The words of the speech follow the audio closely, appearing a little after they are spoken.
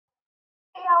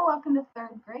welcome to third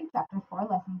grade, chapter 4,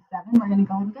 lesson 7. We're going to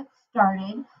go and get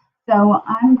started. So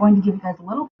I'm going to give you guys a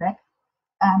little trick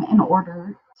in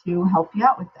order to help you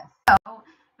out with this. So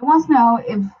it wants to know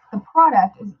if the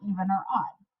product is even or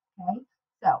odd. Okay,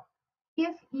 so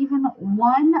if even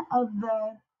one of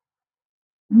the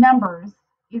numbers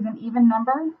is an even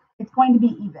number, it's going to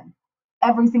be even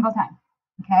every single time.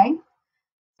 Okay,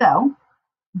 so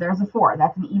there's a 4,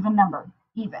 that's an even number,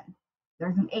 even.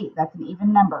 There's an 8, that's an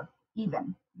even number,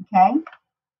 even. Okay,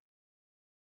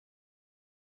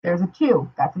 there's a 2,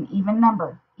 that's an even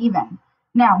number, even.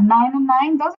 Now 9 and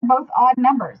 9, those are both odd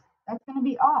numbers, that's going to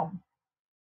be odd.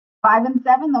 5 and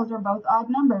 7, those are both odd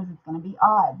numbers, it's going to be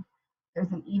odd.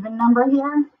 There's an even number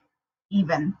here,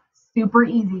 even. Super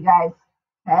easy, guys.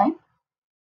 Okay,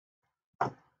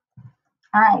 all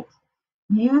right.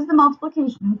 Use the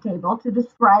multiplication table to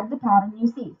describe the pattern you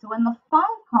see. So in the 5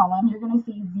 column, you're going to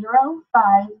see 0,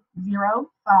 5, 0,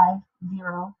 5,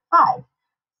 0, 5.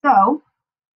 So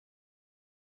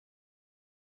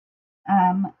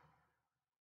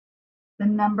the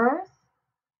numbers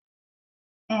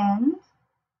end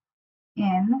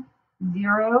in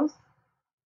zeros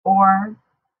or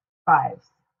 5s.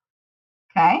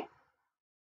 Okay?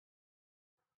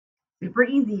 Super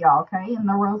easy, y'all. Okay? In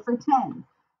the row for 10,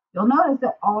 you'll notice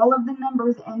that all of the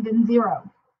numbers end in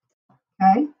 0.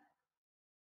 Okay?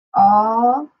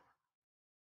 All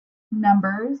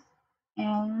numbers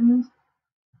end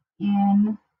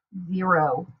in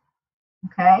 0.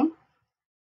 Okay?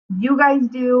 You guys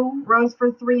do rows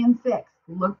for 3 and 6.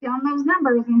 Look down those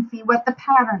numbers and see what the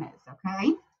pattern is.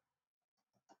 Okay?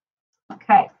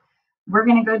 Okay. We're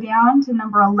going to go down to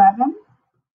number 11.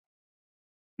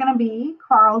 It's going to be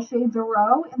Carl shades a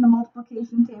row in the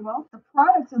multiplication table. The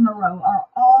products in the row are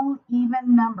all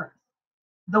even numbers.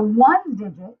 The ones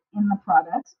digit in the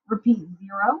products repeat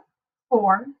 0,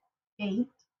 4, 8,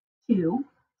 2,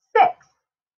 6.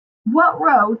 What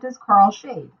row does Carl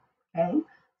shade? Okay,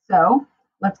 so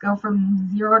let's go from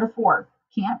 0 to 4.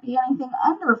 Can't be anything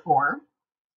under 4.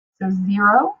 So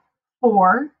 0,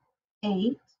 4,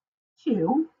 8,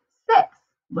 2, 6.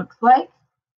 Looks like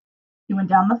he went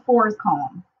down the 4s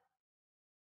column.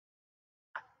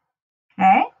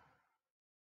 Okay.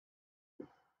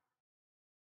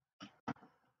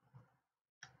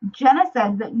 Jenna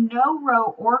says that no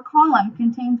row or column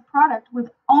contains product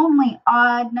with only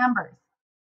odd numbers.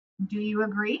 Do you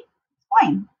agree?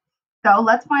 Explain. So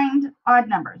let's find odd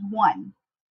numbers. 1.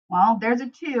 Well, there's a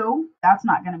 2. That's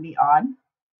not going to be odd.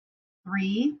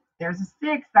 3. There's a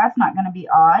 6. That's not going to be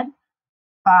odd.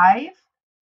 5.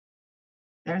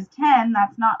 There's 10.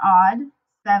 That's not odd.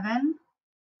 7.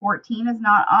 14 is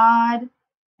not odd.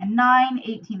 And 9,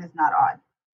 18 is not odd.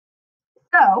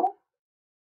 So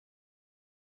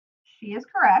she is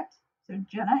correct. So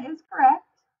Jenna is correct.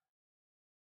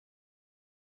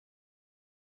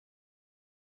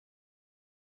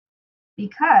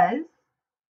 Because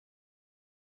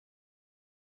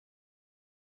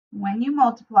when you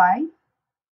multiply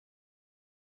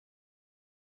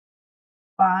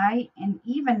by an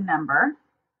even number,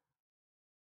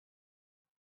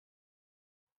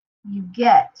 you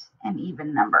get an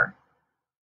even number.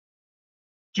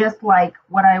 Just like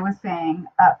what I was saying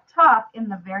up top in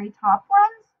the very top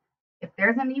ones, if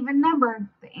there's an even number,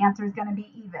 the answer is going to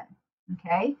be even.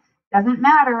 Okay? Doesn't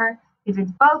matter if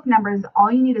it's both numbers,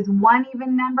 all you need is one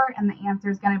even number and the answer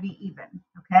is going to be even.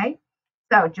 Okay?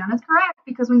 So Jenna's correct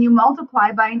because when you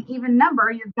multiply by an even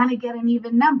number, you're going to get an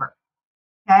even number.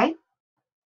 Okay?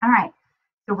 All right.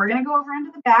 So we're going to go over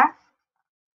into the back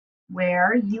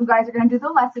where you guys are going to do the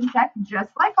lesson check just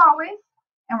like always.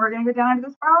 And we're going to go down into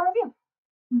the spiral review.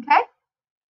 Okay?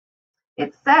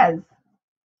 It says,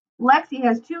 Lexi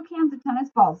has 2 cans of tennis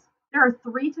balls. There are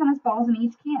 3 tennis balls in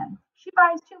each can. She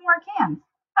buys 2 more cans.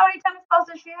 How many tennis balls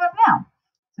does she have now?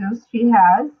 So she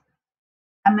has,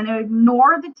 I'm going to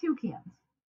ignore the 2 cans.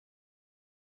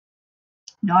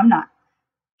 No, I'm not.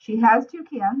 She has 2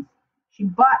 cans. She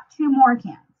bought 2 more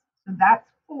cans. So that's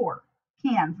 4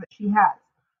 cans that she has.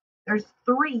 There's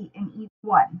 3 in each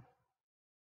one.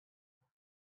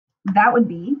 That would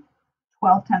be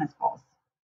 12 tennis balls.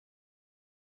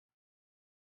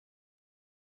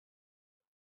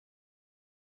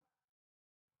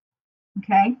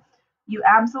 Okay, you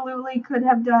absolutely could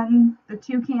have done the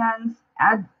 2 cans,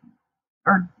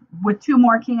 or with 2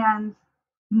 more cans,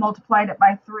 multiplied it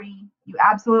by 3. You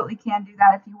absolutely can do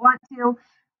that if you want to.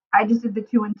 I just did the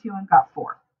 2 and 2 and got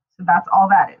 4. So that's all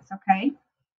that is, okay?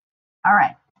 All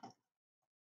right.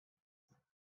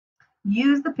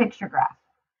 Use the picture graph.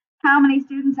 How many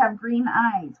students have green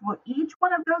eyes? Well, each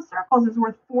one of those circles is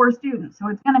worth 4 students. So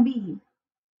it's going to be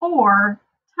 4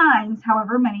 times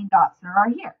however many dots there are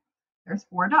here. There's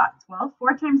 4 dots. Well,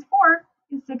 4 times 4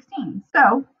 is 16.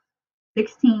 So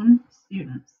 16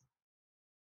 students.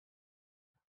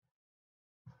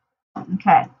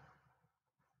 Okay.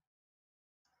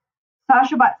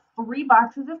 Sasha bought 3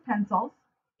 boxes of pencils.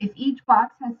 If each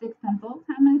box has 6 pencils,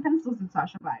 how many pencils did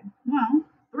Sasha buy? Well,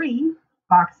 3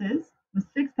 boxes with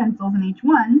 6 pencils in each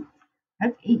one.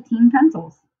 That's 18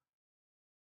 pencils.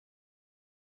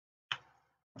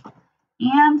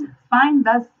 And find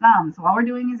the sum. So all we're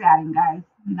doing is adding, guys.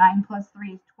 9 plus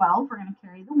 3 is 12. We're going to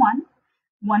carry the 1.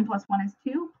 1 plus 1 is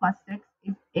 2. Plus 6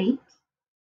 is 8.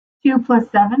 2 plus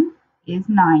 7 is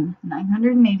 9.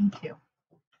 982.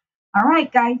 All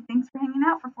right, guys. Thanks for hanging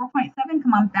out for 4.7.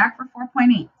 Come on back for 4.8.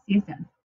 See you soon.